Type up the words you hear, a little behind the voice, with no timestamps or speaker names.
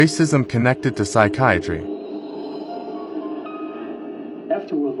Racism connected to psychiatry.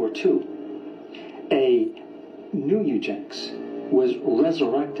 After World War II, a new eugenics was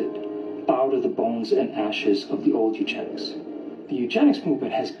resurrected out of the bones and ashes of the old eugenics. The eugenics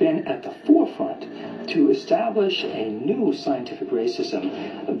movement has been at the forefront to establish a new scientific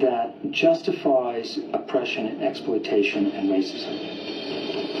racism that justifies oppression and exploitation and racism.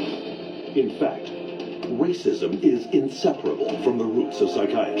 In fact, racism is inseparable from the roots of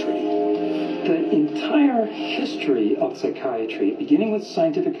psychiatry. The entire history of psychiatry, beginning with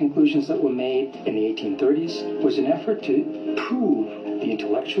scientific conclusions that were made in the 1830s, was an effort to prove the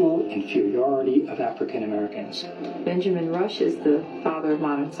intellectual inferiority of African Americans. Benjamin Rush is the father of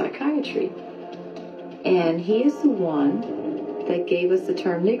modern psychiatry, and he is the one that gave us the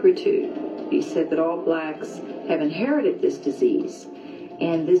term negritude. He said that all blacks have inherited this disease,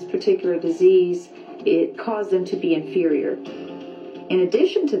 and this particular disease, it caused them to be inferior. In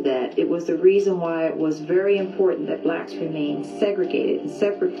addition to that, it was the reason why it was very important that blacks remain segregated and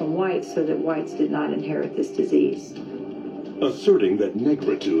separate from whites so that whites did not inherit this disease. Asserting that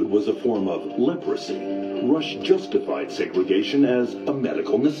negritude was a form of leprosy, Rush justified segregation as a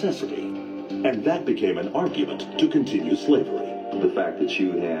medical necessity. And that became an argument to continue slavery. The fact that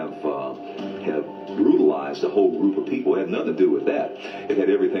you have brutalized a whole group of people had nothing to do with that. It had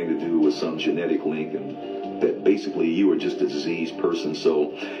everything to do with some genetic link, and that basically you were just a diseased person.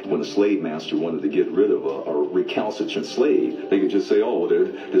 So when a slave master wanted to get rid of a recalcitrant slave, they could just say, oh,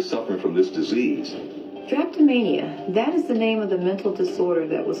 they're suffering from this disease. Drapetomania, that is the name of the mental disorder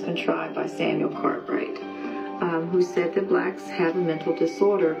that was contrived by Samuel Cartwright, who said that blacks have a mental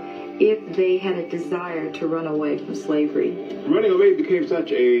disorder if they had a desire to run away from slavery. Running away became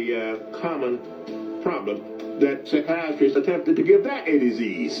such a common problem that psychiatrists attempted to give that a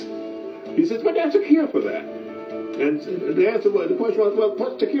disease. He says, but there's a cure for that. And the question was, well,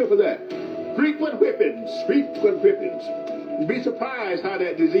 what's the cure for that? Frequent whippings, frequent whippings. You'd be surprised how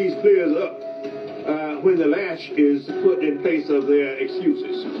that disease clears up when the lash is put in place of their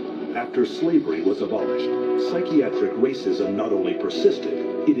excuses. After slavery was abolished, psychiatric racism not only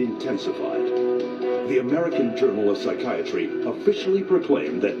persisted, it intensified. The American Journal of Psychiatry officially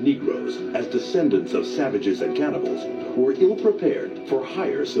proclaimed that Negroes, as descendants of savages and cannibals, were ill-prepared for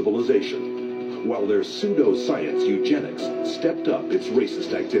higher civilization, while their pseudo-science eugenics stepped up its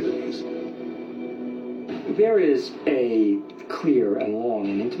racist activities. There is a clear and long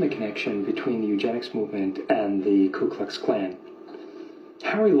and intimate connection between the eugenics movement and the Ku Klux Klan.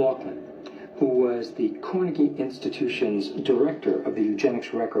 Harry Laughlin, who was the Carnegie Institution's director of the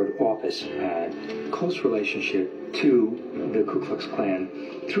Eugenics Record Office, had a close relationship to the Ku Klux Klan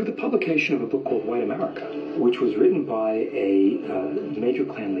through the publication of a book called White America, which was written by a major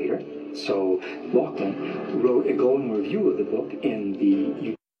Klan leader. So Laughlin wrote a glowing review of the book in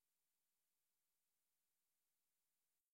the